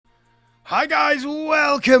Hi guys,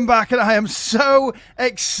 welcome back, and I am so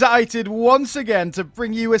excited once again to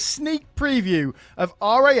bring you a sneak preview of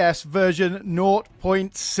RIS version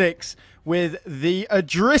 0.6 with the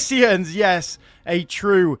Odrysians. Yes, a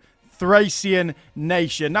true Thracian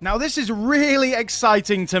nation. Now this is really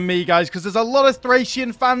exciting to me, guys, because there's a lot of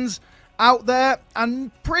Thracian fans out there,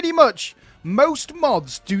 and pretty much most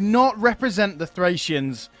mods do not represent the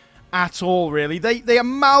Thracians at all, really. They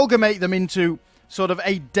amalgamate them into sort of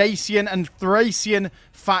a Dacian and Thracian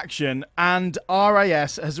faction, and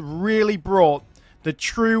RIS has really brought the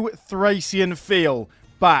true Thracian feel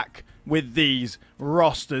back with these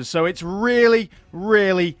rosters. So it's really,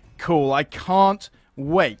 really cool. I can't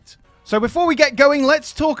wait. So before we get going,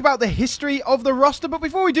 let's talk about the history of the roster. But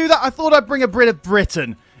before we do that, I thought I'd bring a bit of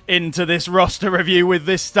Britain into this roster review with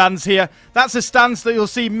this stance here. That's a stance that you'll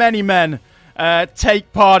see many men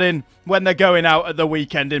take part in when they're going out at the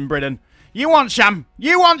weekend in Britain. You want sham.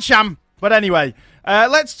 You want sham. But anyway,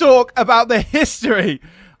 let's talk about the history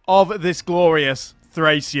of this glorious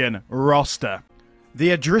Thracian roster.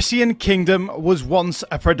 The Odrysian kingdom was once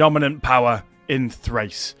a predominant power in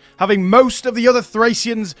Thrace, having most of the other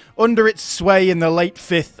Thracians under its sway in the late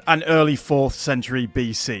 5th and early 4th century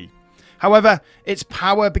BC. However, its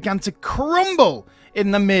power began to crumble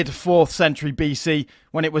in the mid-4th century BC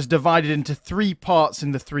when it was divided into 3 parts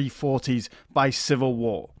in the 340s by civil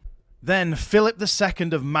war. Then Philip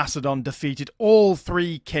II of Macedon defeated all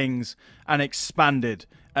 3 kings and expanded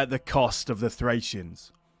at the cost of the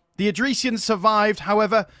Thracians. The Odrysians survived,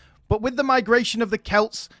 however, but with the migration of the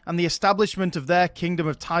Celts and the establishment of their kingdom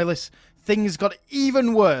of Tylis, things got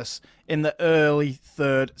even worse in the early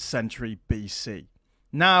 3rd century BC.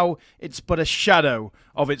 Now it's but a shadow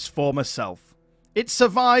of its former self. It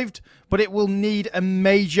survived, but it will need a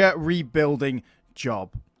major rebuilding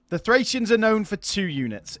job. The Thracians are known for 2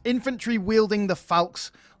 units, infantry wielding the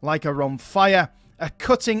falx like a on fire, a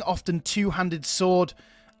cutting, often 2-handed sword,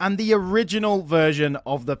 and the original version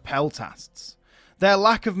of the peltasts. Their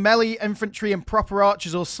lack of melee infantry and proper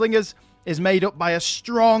archers or slingers is made up by a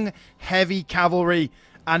strong, heavy cavalry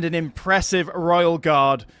and an impressive royal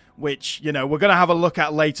guard, which, you know, we're going to have a look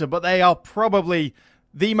at later, but they are probably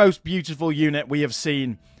the most beautiful unit we have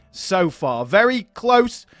seen so far. Very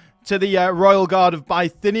close to the Royal Guard of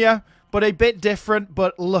Bithynia, but a bit different,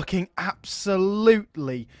 but looking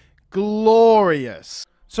absolutely glorious.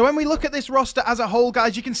 So when we look at this roster as a whole,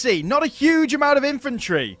 guys, you can see not a huge amount of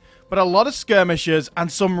infantry, but a lot of skirmishers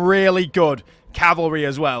and some really good cavalry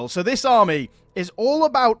as well. So this army is all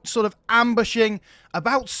about sort of ambushing,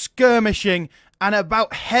 about skirmishing, and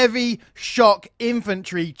about heavy shock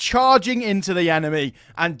infantry charging into the enemy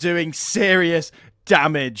and doing serious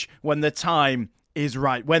damage when the time is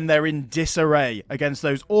right, when they're in disarray against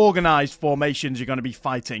those organized formations you're going to be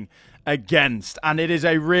fighting against. And it is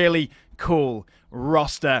a really cool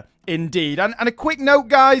roster indeed. And a quick note,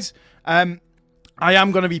 guys, I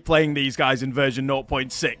am going to be playing these guys in version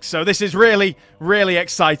 0.6, so this is really, really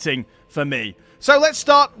exciting for me. So let's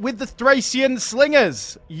start with the Thracian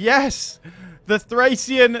slingers. Yes, the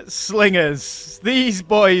Thracian slingers. These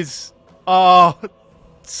boys are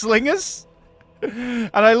slingers. And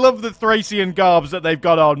I love the Thracian garbs that they've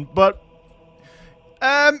got on, but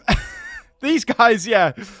these guys,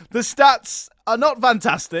 yeah, the stats are not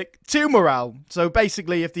fantastic. 2 morale, so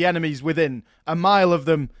basically if the enemy's within a mile of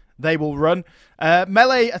them, they will run.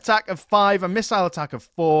 Melee attack of 5, a missile attack of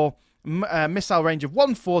 4, missile range of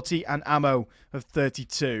 140, and ammo of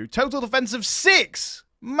 32. Total defense of 6,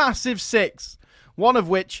 massive 6, one of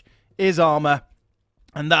which is armor,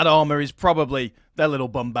 and that armor is probably their little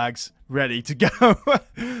bum bags ready to go.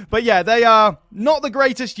 But yeah, they are not the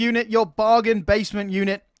greatest unit, your bargain basement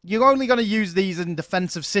unit. You're only going to use these in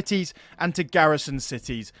defensive cities and to garrison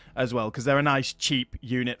cities as well, because they're a nice cheap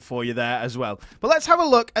unit for you there as well. But let's have a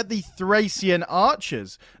look at the Thracian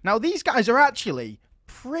archers. Now these guys are actually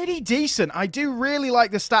pretty decent. I do really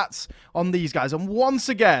like the stats on these guys. And once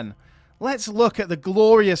again, let's look at the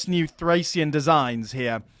glorious new Thracian designs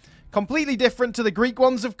here. Completely different to the Greek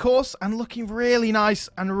ones, of course, and looking really nice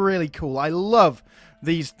and really cool. I love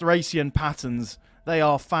these Thracian patterns. They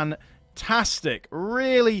are fantastic.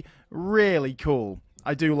 Really, really cool.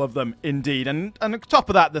 I do love them indeed. And on top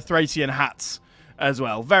of that, the Thracian hats as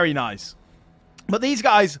well. Very nice. But these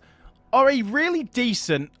guys are a really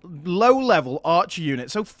decent low-level archer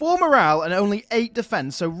unit. So 4 morale and only 8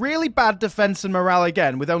 defense. So really bad defense and morale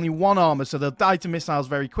again with only 1 armor. So they'll die to missiles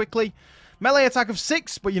very quickly. Melee attack of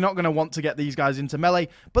 6, but you're not going to want to get these guys into melee.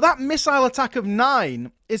 But that missile attack of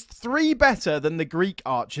 9 is 3 better than the Greek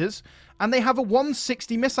archers. And they have a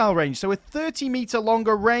 160 missile range, so a 30-meter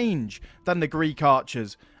longer range than the Greek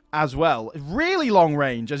archers. as well. Really long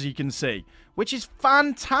range, as you can see, which is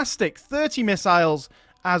fantastic. 30 missiles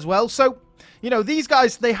as well. So, you know, these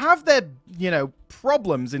guys, they have their, you know,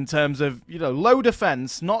 problems in terms of, you know, low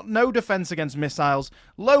defense, no defense against missiles,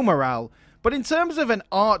 low morale. But in terms of an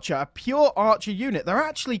archer, a pure archer unit, they're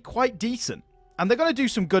actually quite decent. And they're going to do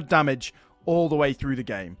some good damage all the way through the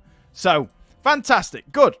game. So,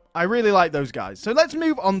 fantastic. Good. I really like those guys. So let's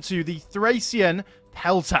move on to the Thracian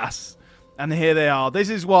Peltas. And here they are. This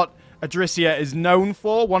is what Odryssia is known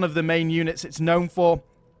for. One of the main units it's known for.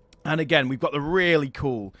 And again, we've got the really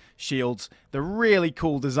cool shields. The really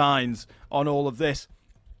cool designs on all of this.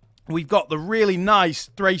 We've got the really nice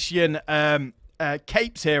Thracian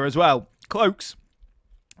capes here as well. Cloaks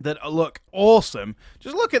that look awesome.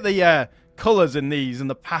 Just look at the colors in these and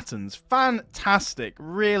the patterns. Fantastic.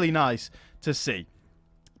 Really nice to see.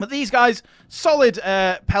 But these guys, solid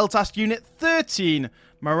Peltas unit, 13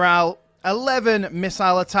 morale, 11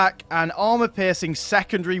 missile attack, and armor-piercing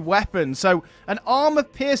secondary weapon. So, an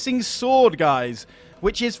armor-piercing sword, guys,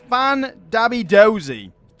 which is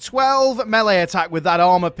fan-dabby-dozy. 12 melee attack with that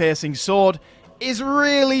armor-piercing sword is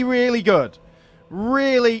really, really good.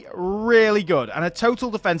 Really, really good. And a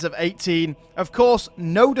total defense of 18. Of course,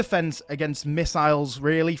 no defense against missiles,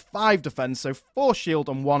 really. 5 defense, so 4 shield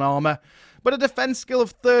and 1 armor. But a defense skill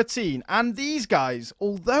of 13. And these guys,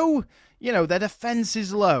 although, you know, their defense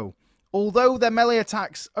is low, although their melee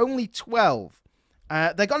attack's only 12,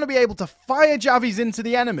 they're going to be able to fire javies into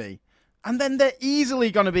the enemy. And then they're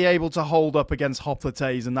easily going to be able to hold up against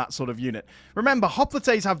hoplites and that sort of unit. Remember,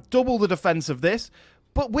 hoplites have double the defense of this.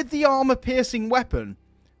 But with the armor-piercing weapon,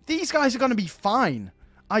 these guys are going to be fine.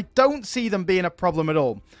 I don't see them being a problem at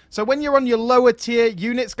all. So when you're on your lower tier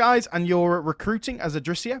units, guys, and you're recruiting as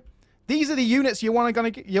Odryssia, these are the units you're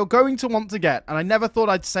going to want to get. And I never thought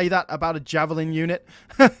I'd say that about a Javelin unit.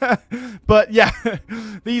 But yeah,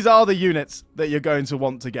 these are the units that you're going to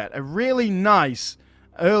want to get. A really nice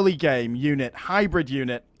early game unit, hybrid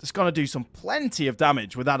unit, that's going to do some plenty of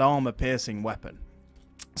damage with that armor-piercing weapon.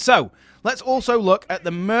 So, let's also look at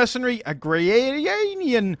the Mercenary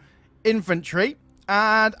Agrarian Infantry.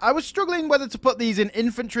 And I was struggling whether to put these in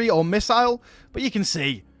infantry or missile, but you can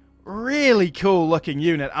see, really cool looking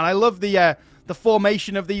unit. And I love the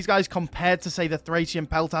formation of these guys compared to, say, the Thracian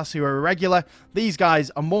Peltas, who are irregular. These guys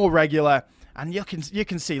are more regular, and you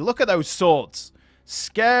can see, look at those swords.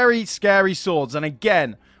 Scary, scary swords. And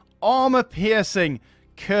again, armor-piercing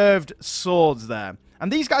curved swords there.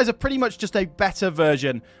 And these guys are pretty much just a better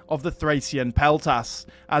version of the Thracian Peltas,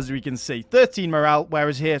 as we can see. 13 morale,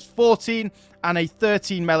 whereas here it's 14 and a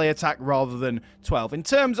 13 melee attack rather than 12. In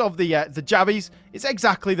terms of the javies, it's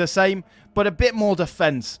exactly the same, but a bit more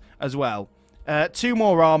defense as well. 2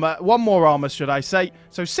 more armor, 1 more armor, should I say.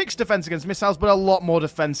 So 6 defense against missiles, but a lot more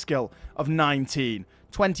defense skill of 19.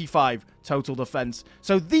 25 total defense.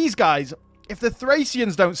 So these guys, if the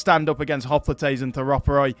Thracians don't stand up against hoplites and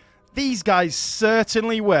theroporoi, these guys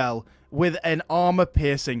certainly will with an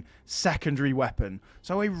armor-piercing secondary weapon.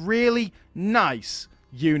 So a really nice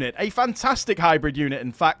unit. A fantastic hybrid unit,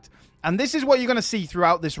 in fact. And this is what you're going to see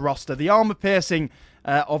throughout this roster. The armor-piercing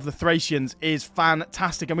of the Thracians is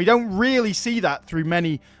fantastic. And we don't really see that through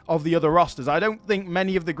many of the other rosters. I don't think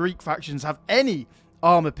many of the Greek factions have any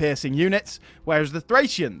armor-piercing units. Whereas the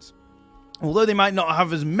Thracians, although they might not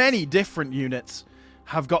have as many different units,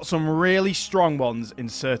 have got some really strong ones in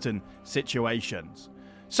certain situations.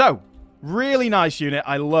 So, really nice unit.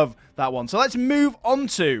 I love that one. So let's move on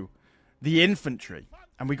to the infantry.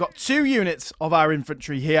 And we've got 2 units of our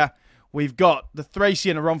infantry here. We've got the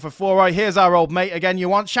Thracian Romphoroi. Here's our old mate again,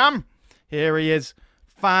 Yuan Sham. Here he is.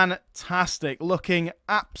 Fantastic. Looking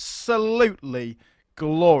absolutely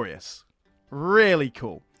glorious. Really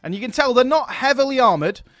cool. And you can tell they're not heavily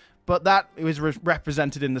armored, but that is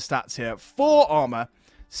represented in the stats here. 4 armor,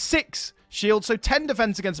 6 shield, so 10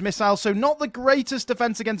 defense against missiles, so not the greatest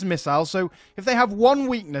defense against missiles. So if they have one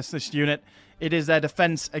weakness, this unit, it is their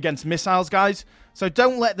defense against missiles, guys. So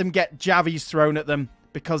don't let them get javies thrown at them,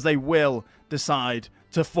 because they will decide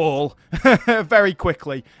to fall very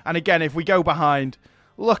quickly. And again, if we go behind,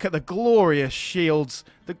 look at the glorious shields,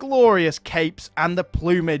 the glorious capes, and the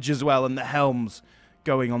plumage as well, and the helms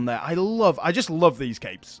going on there. I just love these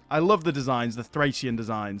capes. I love the designs, the Thracian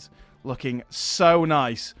designs, looking so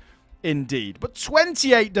nice indeed. But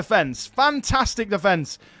 28 defense, fantastic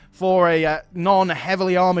defense for a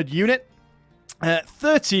non-heavily armored unit.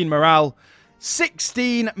 13 morale,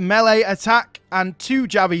 16 melee attack, and 2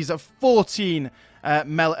 javies of 14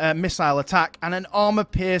 missile attack, and an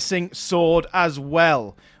armor-piercing sword as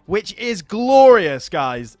well, which is glorious,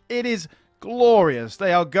 guys. It is glorious.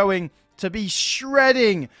 They are going to be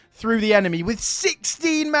shredding through the enemy with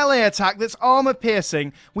 16 melee attack that's armor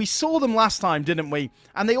piercing. We saw them last time, didn't we?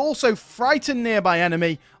 And they also frighten nearby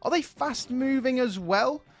enemy. Are they fast moving as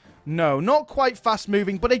well? No, not quite fast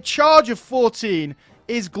moving, but a charge of 14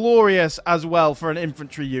 is glorious as well for an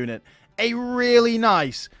infantry unit. A really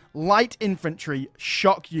nice light infantry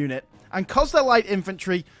shock unit. And because they're light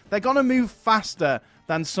infantry, they're going to move faster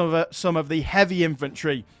than some of the heavy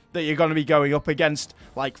infantry that you're going to be going up against,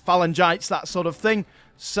 like phalangites, that sort of thing.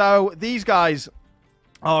 So these guys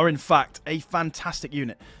are, in fact, a fantastic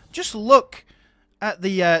unit. Just look at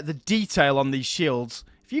the detail on these shields.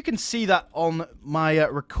 If you can see that on my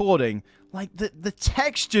recording, like the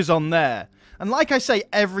textures on there. And like I say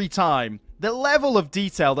every time, the level of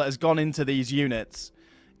detail that has gone into these units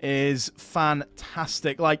is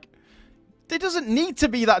fantastic. Like, there doesn't need to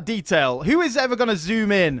be that detail. Who is ever going to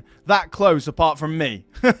zoom in that close apart from me?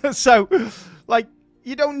 So, like,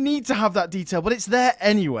 you don't need to have that detail, but it's there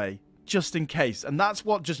anyway, just in case. And that's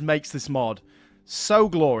what just makes this mod so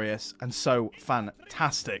glorious and so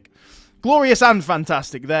fantastic. Glorious and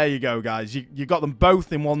fantastic. There you go, guys. You got them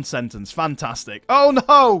both in one sentence. Fantastic. Oh,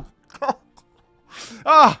 no!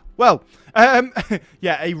 Well,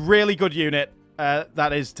 yeah, a really good unit.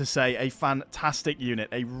 That is to say, a fantastic unit.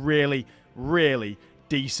 A really, really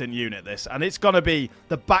decent unit, this. And it's going to be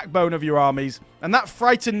the backbone of your armies. And that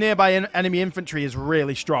frightened nearby enemy infantry is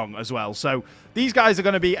really strong as well. So these guys are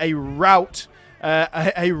going to be a rout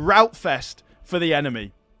fest for the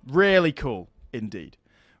enemy. Really cool indeed.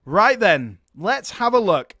 Right then, let's have a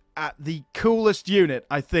look at the coolest unit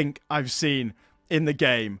I think I've seen in the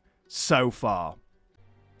game so far.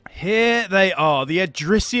 Here they are, the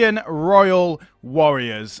Odryssian Royal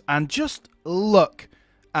Warriors. And just look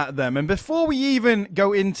at them. And before we even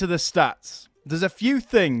go into the stats, there's a few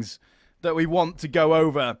things that we want to go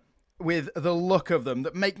over with the look of them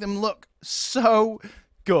that make them look so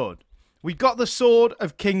good. We've got the sword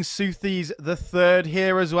of King Seuthes III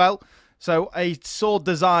here as well. So a sword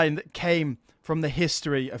design that came from the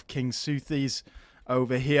history of King Seuthes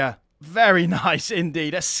over here. Very nice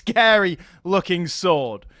indeed. A scary looking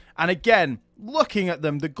sword. And again, looking at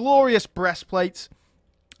them, the glorious breastplates.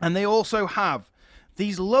 And they also have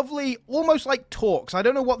these lovely, almost like torques. I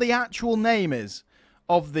don't know what the actual name is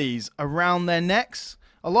of these around their necks.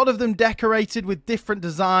 A lot of them decorated with different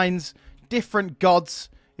designs, different gods.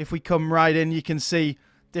 If we come right in, you can see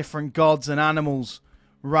different gods and animals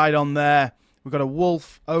right on there. We've got a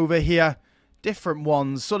wolf over here. Different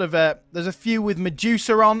ones. Sort of there's a few with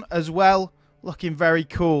Medusa on as well. Looking very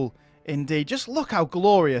cool indeed. Just look how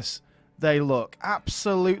glorious they look.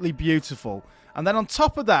 Absolutely beautiful. And then on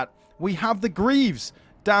top of that, we have the greaves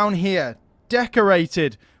down here,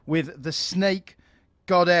 decorated with the snake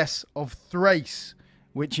goddess of Thrace,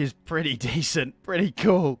 which is pretty decent, pretty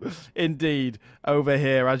cool indeed over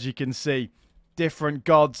here, as you can see. Different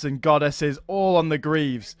gods and goddesses all on the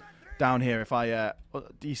greaves down here. If I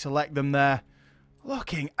deselect them there,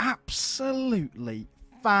 looking absolutely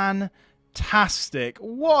fantastic.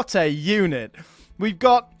 What a unit. We've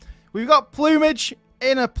got plumage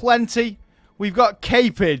in a plenty. We've got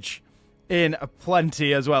capage in a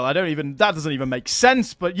plenty as well. That doesn't even make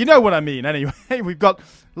sense, but you know what I mean anyway. We've got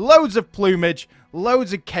loads of plumage,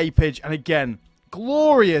 loads of capage, and again,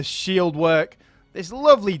 glorious shield work. This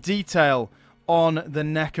lovely detail on the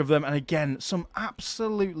neck of them, and again, some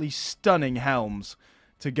absolutely stunning helms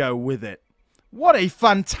to go with it. What a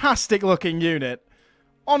fantastic looking unit.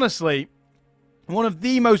 Honestly, one of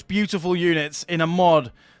the most beautiful units in a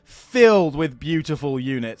mod filled with beautiful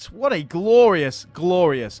units. What a glorious,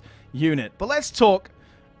 glorious unit. But let's talk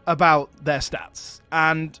about their stats.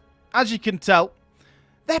 And as you can tell,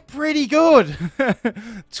 they're pretty good.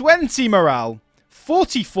 20 morale,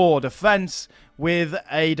 44 defense, with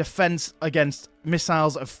a defense against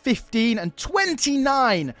missiles of 15 and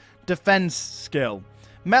 29 defense skill.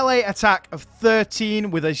 Melee attack of 13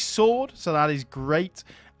 with a sword, so that is great.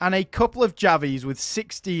 And a couple of javies with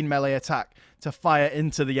 16 melee attack to fire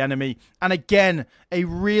into the enemy. And again, a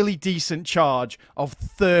really decent charge of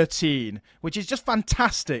 13, which is just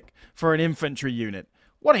fantastic for an infantry unit.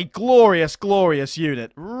 What a glorious, glorious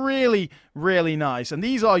unit. Really, really nice. And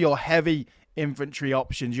these are your heavy infantry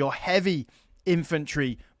options, your heavy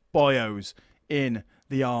infantry boyos in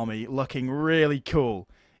the army. Looking really cool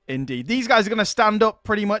indeed. These guys are going to stand up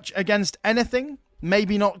pretty much against anything.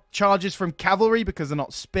 Maybe not charges from cavalry because they're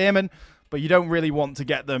not spearmen, but you don't really want to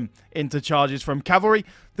get them into charges from cavalry.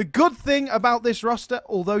 The good thing about this roster,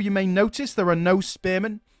 although you may notice there are no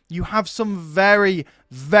spearmen, you have some very,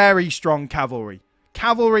 very strong cavalry.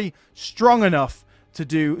 Cavalry strong enough to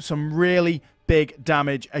do some really big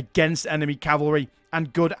damage against enemy cavalry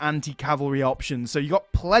and good anti-cavalry options. So you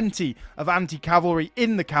got plenty of anti-cavalry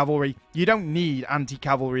in the cavalry. You don't need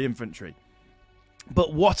anti-cavalry infantry.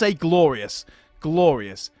 But what a glorious,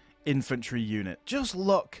 glorious infantry unit. Just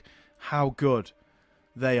look how good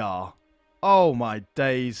they are. Oh my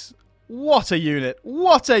days. What a unit.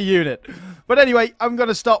 What a unit. But anyway, I'm going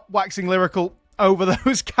to stop waxing lyrical over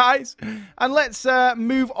those guys. And let's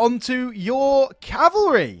move on to your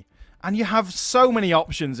cavalry. And you have so many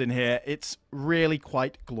options in here. It's really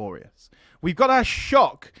quite glorious. We've got our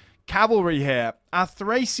shock cavalry here. Our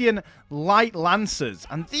Thracian light lancers.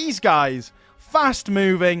 And these guys, fast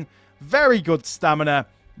moving, very good stamina,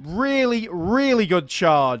 really, really good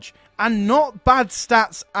charge, and not bad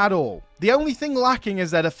stats at all. The only thing lacking is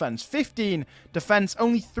their defense. 15 defense,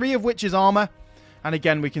 only 3 of which is armor. And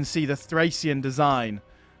again, we can see the Thracian design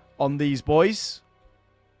on these boys.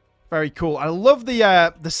 Very cool. I love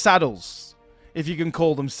the saddles, if you can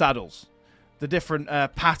call them saddles. The different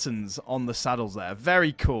patterns on the saddles there.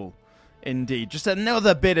 Very cool indeed. Just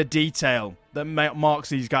another bit of detail that marks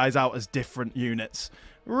these guys out as different units.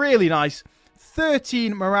 Really nice.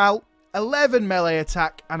 13 morale, 11 melee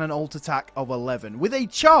attack, and an ult attack of 11, with a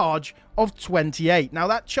charge of 28. Now,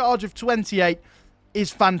 that charge of 28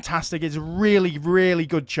 is fantastic. It's a really, really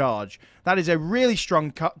good charge. That is a really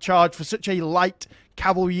strong charge for such a light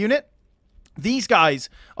cavalry unit. These guys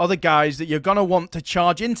are the guys that you're going to want to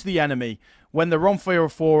charge into the enemy when the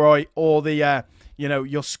Romphoroi or the,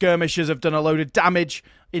 your skirmishers have done a load of damage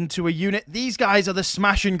into a unit. These guys are the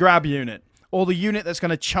smash and grab unit, or the unit that's going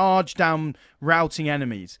to charge down routing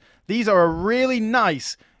enemies. These are a really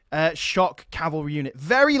nice shock cavalry unit.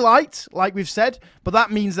 Very light, like we've said, but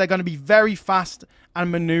that means they're going to be very fast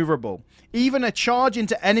and maneuverable. Even a charge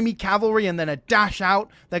into enemy cavalry and then a dash out,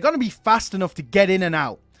 they're going to be fast enough to get in and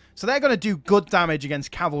out. So they're going to do good damage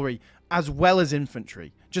against cavalry as well as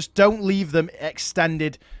infantry. Just don't leave them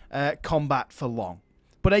extended combat for long.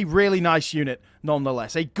 But a really nice unit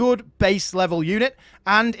nonetheless. A good base level unit.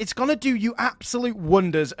 And it's going to do you absolute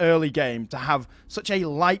wonders early game to have such a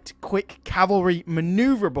light, quick cavalry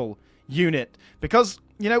maneuverable unit. Because,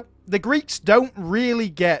 the Greeks don't really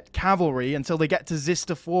get cavalry until they get to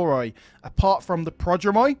Zistophoroi, apart from the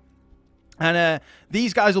Prodromoi. And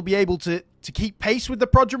these guys will be able to keep pace with the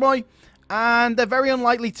Prodromoi. And they're very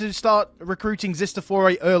unlikely to start recruiting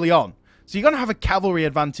Zistophoroi early on. So you're going to have a cavalry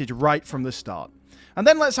advantage right from the start. And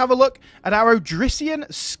then let's have a look at our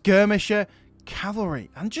Odryssian skirmisher cavalry.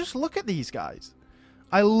 And just look at these guys.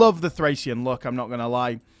 I love the Thracian look, I'm not going to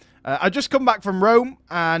lie. I just come back from Rome,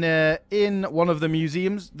 and in one of the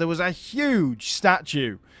museums, there was a huge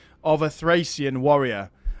statue of a Thracian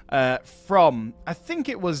warrior from, I think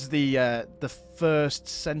it was the 1st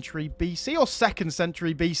century BC or 2nd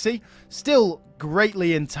century BC. Still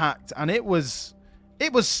greatly intact, and it was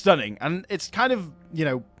stunning. And it's kind of,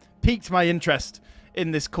 piqued my interest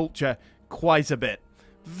in this culture quite a bit.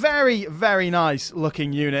 Very, very nice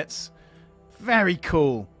looking units. Very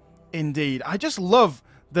cool indeed. I just love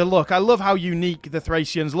the look. I love how unique the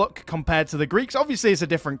Thracians look compared to the Greeks. Obviously, it's a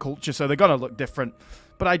different culture, so they're going to look different.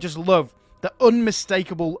 But I just love the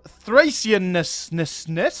unmistakable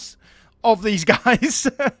Thracianness of these guys.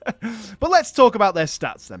 But let's talk about their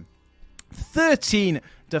stats then. 13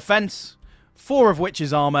 defense, 4 of which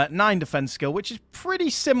is armor, 9 defense skill, which is pretty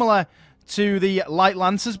similar to the light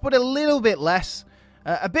lancers, but a little bit less.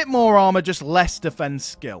 A bit more armor, just less defense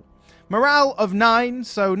skill. Morale of 9,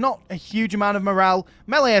 so not a huge amount of morale.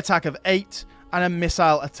 Melee attack of 8, and a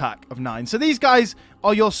missile attack of 9. So these guys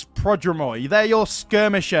are your Prodromoi. They're your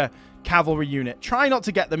skirmisher cavalry unit. Try not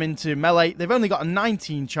to get them into melee. They've only got a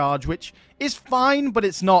 19 charge, which is fine, but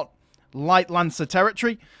it's not light lancer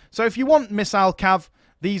territory. So if you want missile cav,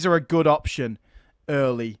 these are a good option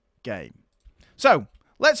early game. So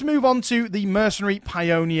let's move on to the mercenary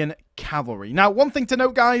Paeonian cavalry. Now, one thing to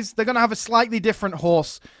note, guys, they're going to have a slightly different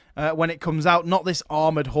horse when it comes out, not this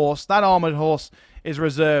armored horse. That armored horse is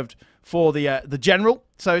reserved for the general,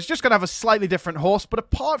 so it's just going to have a slightly different horse. But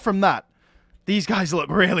apart from that, these guys look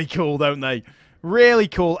really cool, don't they? Really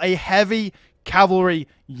cool. A heavy cavalry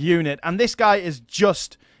unit, and this guy is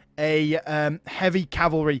just a heavy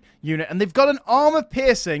cavalry unit, and they've got an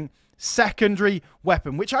armor-piercing secondary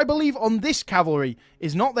weapon, which I believe on this cavalry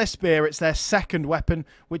is not their spear, it's their second weapon,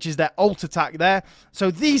 which is their ult attack there.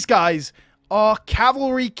 So these guys are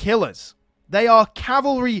cavalry killers. They are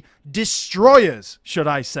cavalry destroyers, should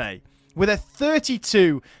I say, with a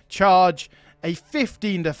 32 charge, a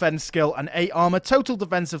 15 defense skill, and 8 armor, total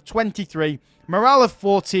defense of 23, morale of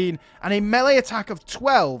 14, and a melee attack of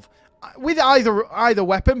 12 with either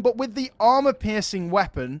weapon. But with the armor piercing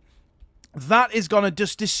weapon, that is going to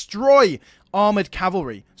just destroy armored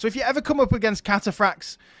cavalry. So if you ever come up against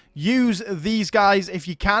cataphracts, use these guys if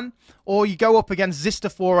you can, or you go up against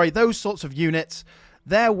Zistophori, those sorts of units.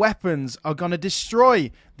 Their weapons are going to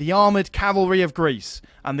destroy the armored cavalry of Greece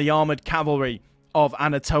and the armored cavalry of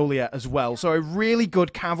Anatolia as well. So a really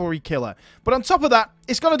good cavalry killer. But on top of that,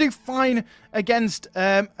 it's going to do fine against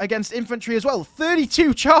infantry as well.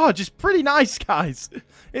 32 charge is pretty nice, guys.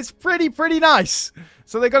 It's pretty nice.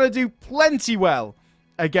 So they're going to do plenty well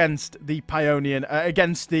against the Paeonian,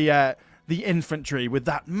 against the infantry with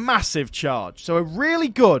that massive charge. So a really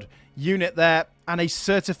good unit there and a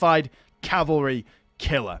certified cavalry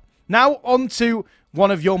killer. Now on to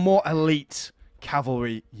one of your more elite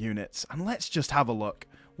cavalry units. And let's just have a look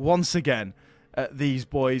once again at these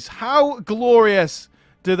boys. How glorious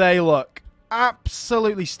do they look?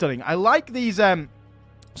 Absolutely stunning. I like these sort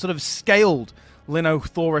of scaled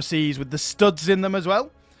linothoraces with the studs in them as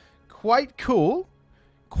well. Quite cool.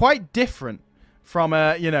 Quite different from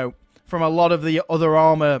from a lot of the other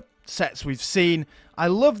armor sets we've seen. I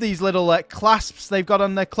love these little clasps they've got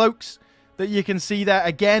on their cloaks that you can see there.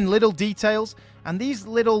 Again, little details. And these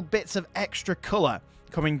little bits of extra colour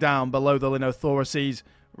coming down below the linothoraces.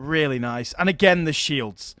 Really nice. And again, the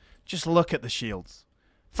shields. Just look at the shields.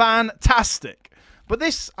 Fantastic. But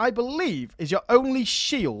this, I believe, is your only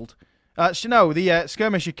shield. No, the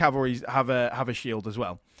skirmisher cavalry have a shield as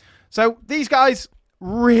well. So these guys,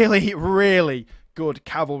 really, really good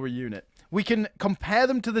cavalry unit. We can compare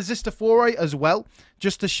them to the Zistophori as well,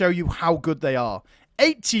 just to show you how good they are.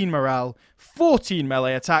 18 morale, 14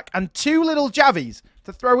 melee attack, and 2 little javies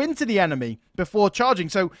to throw into the enemy before charging.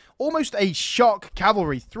 So almost a shock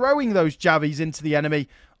cavalry, throwing those javies into the enemy.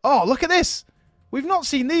 Oh, look at this. We've not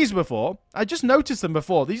seen these before. I just noticed them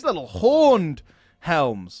before. These little horned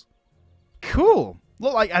helms. Cool.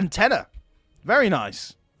 Look like antenna. Very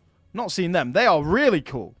nice. Not seen them. They are really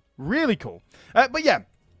cool. Really cool. But yeah,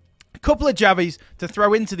 a couple of javies to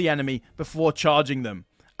throw into the enemy before charging them.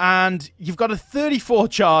 And you've got a 34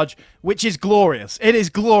 charge, which is glorious. It is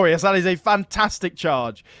glorious. That is a fantastic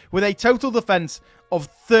charge. With a total defense of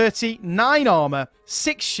 30, 9 armor,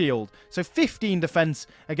 6 shield. So 15 defense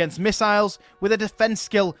against missiles with a defense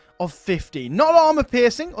skill of 15. Not armor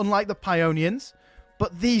piercing, unlike the Paeonians.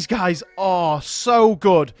 But these guys are so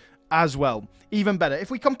good as well. Even better. If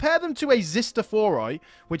we compare them to a Zistophori,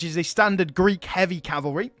 which is a standard Greek heavy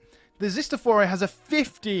cavalry, the Zistophori has a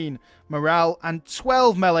 15 morale and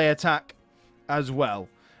 12 melee attack as well.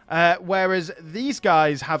 Whereas these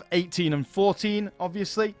guys have 18 and 14,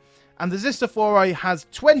 obviously. And the Zistophori has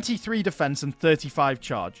 23 defense and 35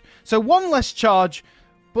 charge. So 1 less charge,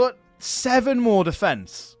 but 7 more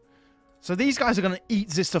defense. So these guys are going to eat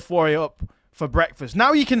Zistophori up for breakfast.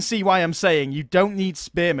 Now you can see why I'm saying you don't need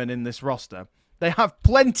spearmen in this roster. They have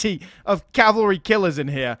plenty of cavalry killers in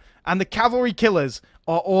here. And the cavalry killers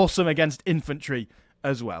are awesome against infantry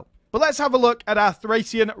as well. But let's have a look at our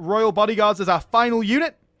Thracian Royal Bodyguards as our final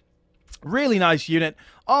unit. Really nice unit.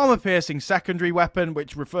 Armor-piercing secondary weapon,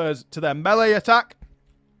 which refers to their melee attack.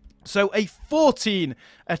 So a 14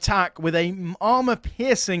 attack with a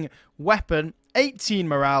armor-piercing weapon, 18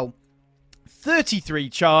 morale, 33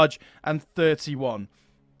 charge, and 31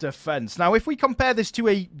 defense. Now, if we compare this to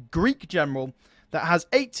a Greek general that has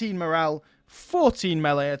 18 morale, 14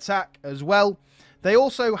 melee attack as well, they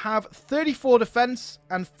also have 34 defense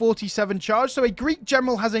and 47 charge. So a Greek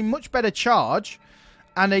general has a much better charge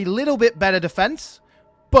and a little bit better defense,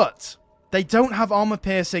 but they don't have armor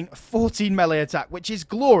piercing, 14 melee attack, which is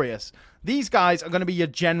glorious. These guys are going to be your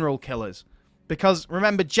general killers because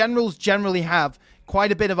remember, generals generally have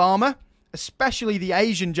quite a bit of armor, especially the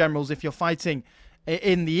Asian generals if you're fighting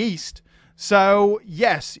in the East. So,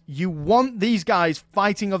 yes, you want these guys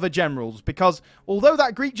fighting other generals because although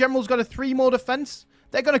that Greek general's got a 3 more defense,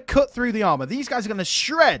 they're going to cut through the armor. These guys are going to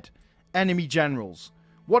shred enemy generals.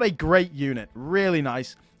 What a great unit. Really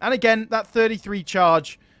nice. And again, that 33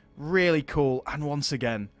 charge, really cool. And once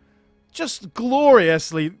again, just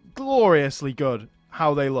gloriously, gloriously good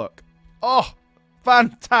how they look. Oh,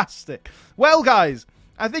 fantastic. Well, guys,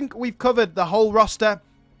 I think we've covered the whole roster.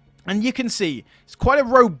 And you can see it's quite a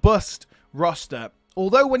robust roster.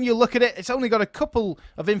 Although when you look at it, it's only got a couple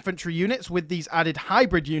of infantry units with these added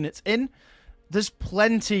hybrid units in. There's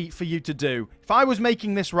plenty for you to do. If I was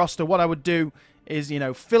making this roster, what I would do is,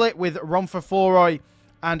 fill it with Rhomphophoroi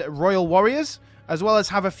and Royal Warriors, as well as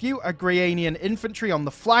have a few Agrianian infantry on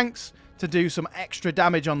the flanks to do some extra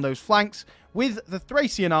damage on those flanks with the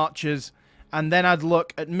Thracian archers. And then I'd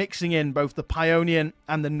look at mixing in both the Paeonian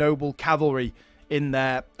and the noble cavalry in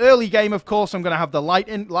there. Early game, of course, I'm going to have the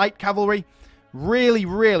light cavalry. Really,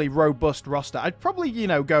 really robust roster. I'd probably,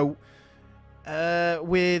 go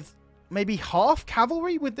with maybe half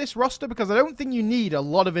cavalry with this roster, because I don't think you need a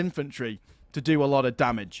lot of infantry to do a lot of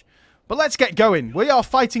damage. But let's get going. We are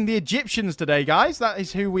fighting the Egyptians today, guys. That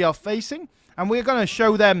is who we are facing. And we're going to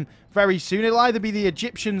show them very soon. It'll either be the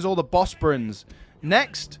Egyptians or the Bosporans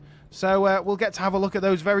next. So we'll get to have a look at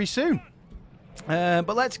those very soon.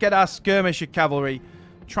 But let's get our skirmisher cavalry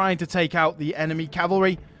trying to take out the enemy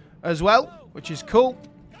cavalry as well, which is cool.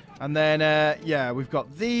 And then, yeah, we've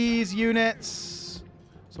got these units.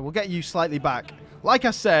 So we'll get you slightly back. Like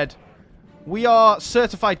I said, we are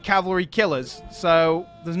certified cavalry killers, so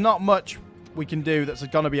there's not much we can do that's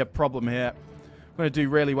going to be a problem here. We're going to do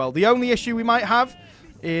really well. The only issue we might have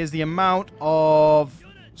is the amount of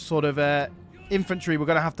sort of infantry we're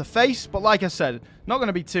going to have to face. But like I said, not going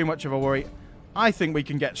to be too much of a worry. I think we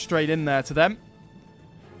can get straight in there to them.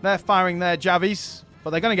 They're firing their javies,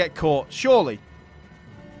 but they're going to get caught, surely.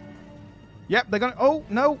 Yep, they're going to... Oh,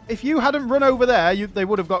 no. If you hadn't run over there, they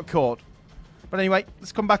would have got caught. But anyway,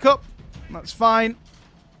 let's come back up. That's fine.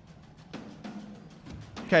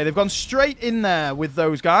 Okay, they've gone straight in there with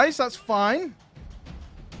those guys. That's fine.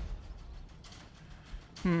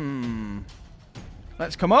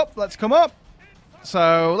 Let's come up. Let's come up.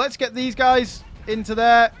 So, let's get these guys into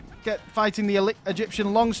there. Get fighting the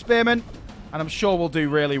Egyptian long spearmen. And I'm sure we'll do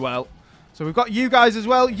really well. So we've got you guys as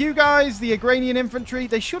well. You guys, the Agranian infantry,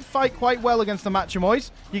 they should fight quite well against the Machamoys.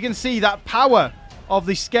 You can see that power of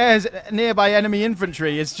the scares nearby enemy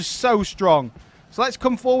infantry is just so strong. So let's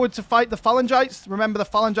come forward to fight the Phalangites. Remember, the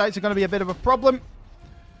Phalangites are going to be a bit of a problem.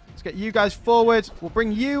 Let's get you guys forward. We'll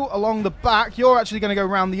bring you along the back. You're actually going to go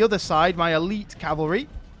around the other side, my elite cavalry.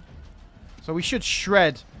 So we should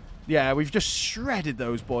shred. Yeah, we've just shredded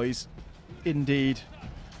those boys. Indeed.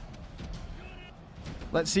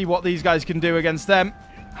 Let's see what these guys can do against them.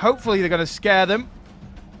 Hopefully they're going to scare them.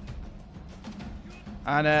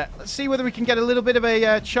 And let's see whether we can get a little bit of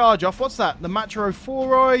a charge off. What's that? The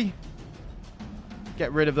Macharophoroi.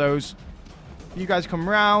 Get rid of those. You guys come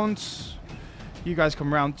round. You guys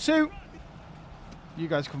come round too. You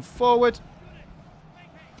guys come forward.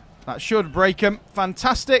 That should break them.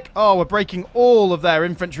 Fantastic. Oh, we're breaking all of their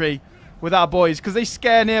infantry with our boys because they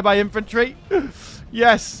scare nearby infantry.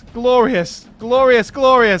 Yes. Glorious. Glorious,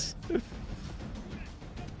 glorious.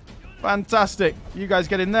 Fantastic. You guys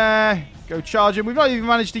get in there. Go charge him. We've not even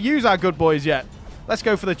managed to use our good boys yet. Let's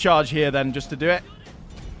go for the charge here then, just to do it.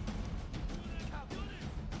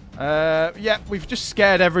 Yeah, we've just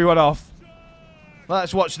scared everyone off.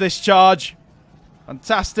 Let's watch this charge.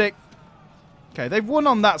 Fantastic. Okay, they've won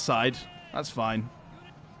on that side. That's fine.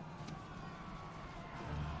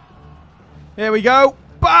 Here we go.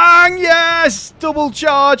 Bang! Yes! Double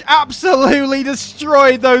charge. Absolutely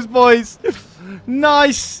destroyed those boys.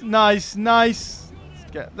 Nice, nice, nice.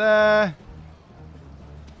 Let's get there.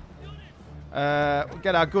 We'll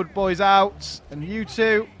get our good boys out. And you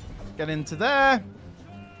two, get into there.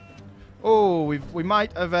 Oh, we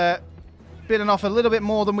might have bitten off a little bit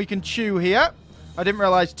more than we can chew here. I didn't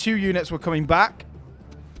realize 2 units were coming back.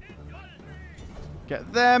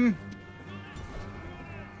 Get them.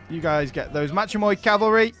 You guys get those Machamoy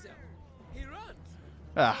cavalry.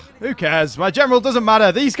 Ah, who cares? My general doesn't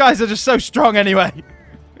matter. These guys are just so strong anyway.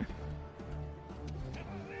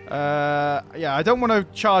 Yeah, I don't want to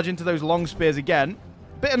charge into those long spears again.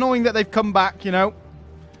 Bit annoying that they've come back, you know.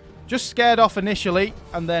 Just scared off initially,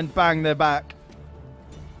 and then bang, they're back.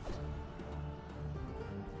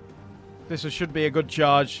 This should be a good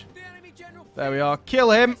charge. There we are.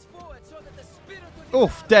 Kill him.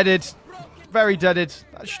 Oof, deaded. Very deaded.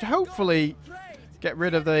 That should hopefully get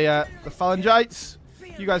rid of the Phalangites.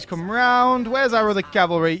 You guys come round. Where's our other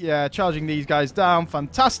cavalry? Yeah, charging these guys down.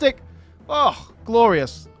 Fantastic. Oh,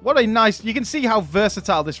 glorious. What a nice... You can see how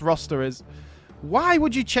versatile this roster is. Why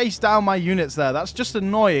would you chase down my units there? That's just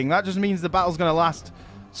annoying. That just means the battle's going to last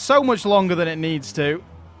so much longer than it needs to.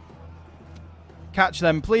 Catch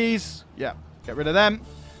them, please. Yeah, get rid of them.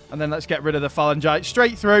 And then let's get rid of the Phalangites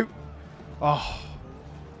straight through. Oh.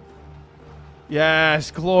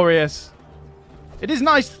 Yes, glorious. It is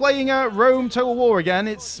nice playing Rome Total War again.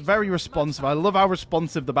 It's very responsive. I love how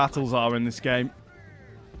responsive the battles are in this game.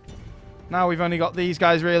 Now we've only got these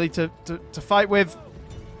guys really to fight with.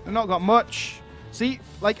 We've not got much. See,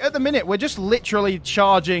 like at the minute, we're just literally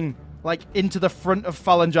charging like into the front of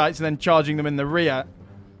Phalangites and then charging them in the rear.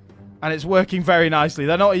 And it's working very nicely.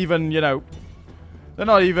 They're not even, you know, they're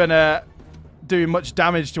not even doing much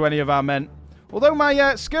damage to any of our men. Although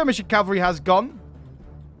my skirmisher cavalry has gone.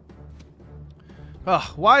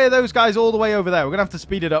 Oh, why are those guys all the way over there? We're going to have to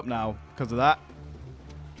speed it up now because of that.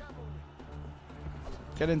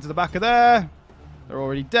 Get into the back of there. They're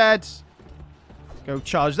already dead. Go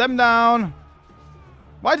charge them down.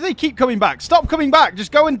 Why do they keep coming back? Stop coming back.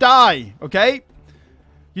 Just go and die, okay?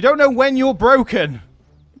 You don't know when you're broken.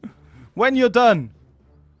 When you're done.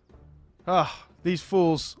 Ah, these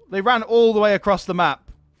fools. They ran all the way across the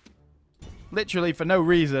map. Literally for no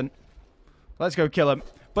reason. Let's go kill them.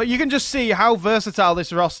 But you can just see how versatile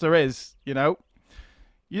this roster is, you know?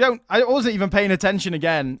 I wasn't even paying attention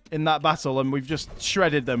again in that battle, and we've just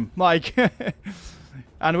shredded them. Like,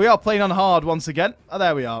 and we are playing on hard once again. Oh,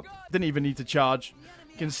 there we are. Didn't even need to charge.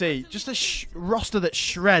 You can see, just a roster that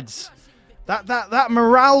shreds. That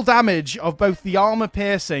morale damage of both the armor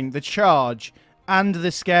piercing, the charge, and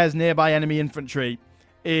the scares nearby enemy infantry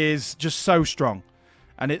is just so strong.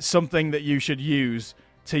 And it's something that you should use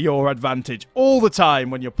to your advantage all the time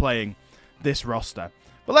when you're playing this roster.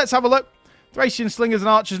 But let's have a look. Thracian slingers and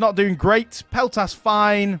archers not doing great. Peltas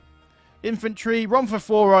fine. Infantry.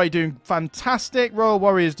 Romphoroi doing fantastic. Royal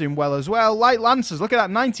warriors doing well as well. Light lancers. Look at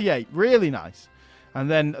that. 98. Really nice.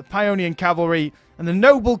 And then Paeonian cavalry. And the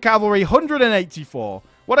noble cavalry. 184.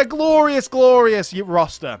 What a glorious, glorious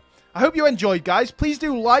roster. I hope you enjoyed, guys. Please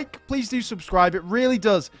do like. Please do subscribe. It really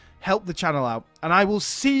does help the channel out. And I will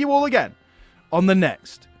see you all again on the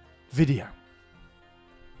next video.